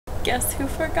Guess who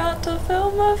forgot to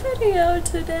film a video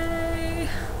today?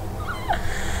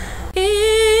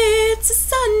 It's a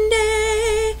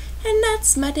Sunday, and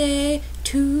that's my day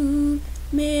to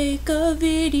make a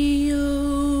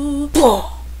video.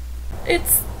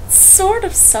 It's sort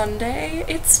of Sunday.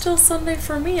 It's still Sunday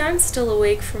for me. I'm still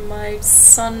awake from my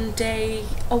Sunday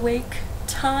awake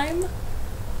time,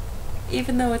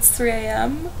 even though it's 3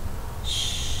 a.m.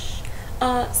 Shh.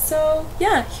 So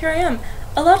yeah, here I am.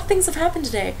 A lot of things have happened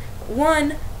today.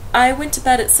 One, I went to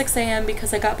bed at 6 a.m.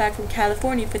 because I got back from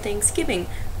California for Thanksgiving.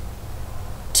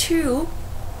 2,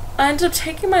 I ended up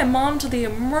taking my mom to the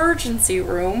emergency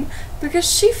room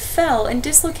because she fell and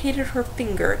dislocated her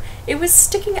finger. It was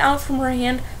sticking out from her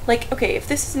hand, like, okay, if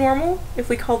this is normal, if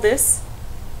we call this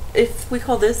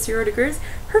 0 degrees,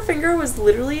 her finger was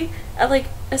literally at like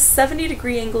a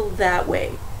 70-degree angle that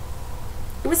way.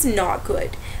 It was not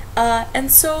good.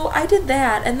 And so I did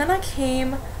that, and then I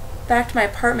came back to my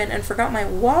apartment and forgot my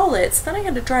wallet, so then I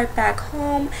had to drive back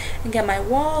home and get my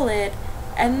wallet,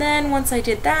 and then once I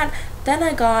did that, then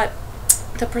I got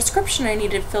the prescription I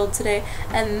needed filled today,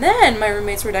 and then my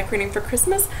roommates were decorating for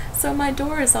Christmas, so my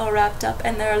door is all wrapped up,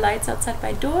 and there are lights outside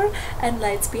my door, and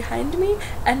lights behind me,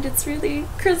 and it's really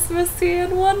Christmassy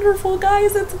and wonderful,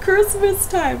 guys, it's Christmas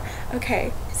time!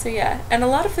 Okay, so yeah, and a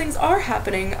lot of things are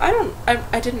happening.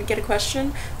 I didn't get a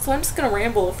question, so I'm just gonna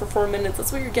ramble for 4 minutes,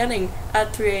 that's what you're getting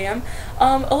at 3 a.m.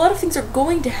 A lot of things are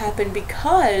going to happen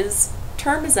because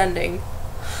term is ending.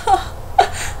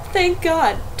 Thank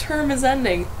God, term is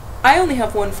ending. I only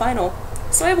have one final,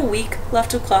 so I have a week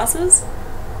left of classes,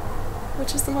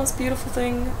 which is the most beautiful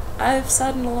thing I've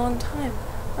said in a long time.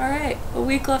 Alright, a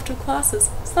week left of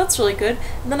classes, so that's really good.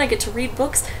 And then I get to read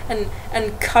books and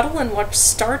cuddle and watch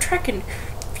Star Trek, and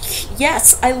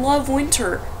yes, I love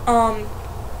winter.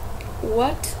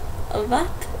 What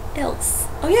else?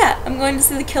 Oh yeah, I'm going to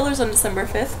see The Killers on December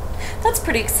 5th. That's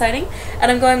pretty exciting. And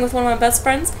I'm going with one of my best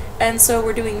friends, and so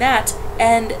we're doing that.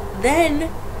 And then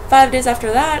 5 days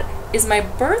after that is my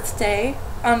birthday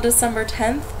on December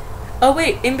 10th. Oh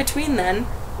wait, in between then,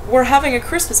 we're having a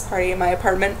Christmas party in my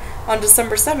apartment on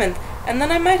December 7th, and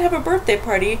then I might have a birthday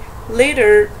party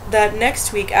later that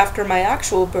next week after my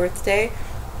actual birthday.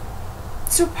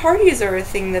 So parties are a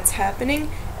thing that's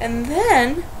happening, and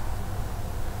then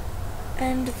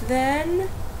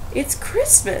it's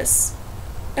Christmas.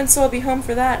 And so I'll be home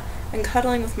for that, and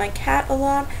cuddling with my cat a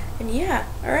lot, and yeah,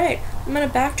 alright, I'm gonna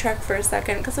backtrack for a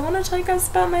second, because I want to tell you guys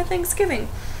about my Thanksgiving.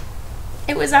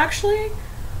 It was actually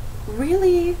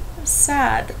really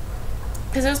sad,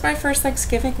 because it was my first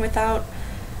Thanksgiving without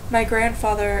my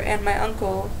grandfather and my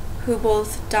uncle, who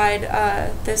both died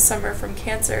this summer from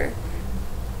cancer.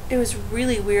 It was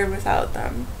really weird without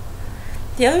them.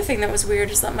 The other thing that was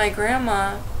weird is that my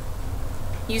grandma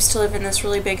used to live in this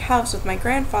really big house with my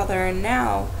grandfather, and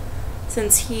now,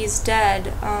 since he's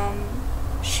dead,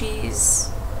 she's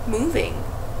moving.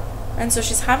 And so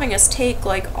she's having us take,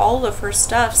 like, all of her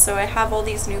stuff, so I have all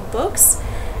these new books,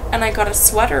 and I got a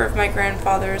sweater of my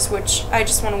grandfather's, which I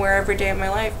just want to wear every day of my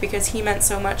life, because he meant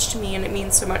so much to me, and it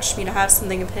means so much to me to have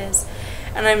something of his.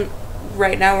 And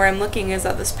right now where I'm looking is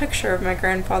at this picture of my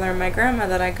grandfather and my grandma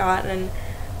that I got, and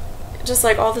just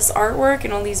like all this artwork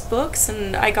and all these books,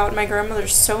 and I got my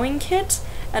grandmother's sewing kit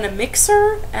and a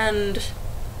mixer,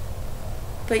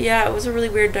 but yeah, it was a really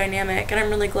weird dynamic, and I'm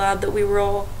really glad that we were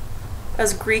all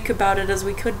as Greek about it as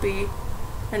we could be,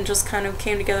 and just kind of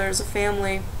came together as a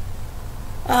family.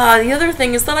 The other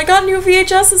thing is that I got new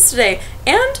VHSs today,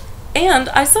 and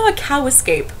I saw a cow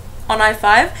escape on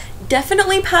I-5,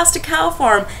 definitely past a cow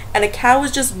farm, and a cow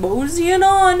was just moseying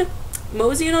on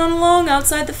along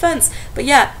outside the fence. But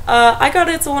yeah, I got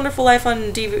It's a Wonderful Life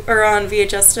on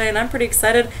VHS today, and I'm pretty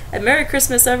excited, and Merry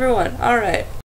Christmas, everyone. Alright.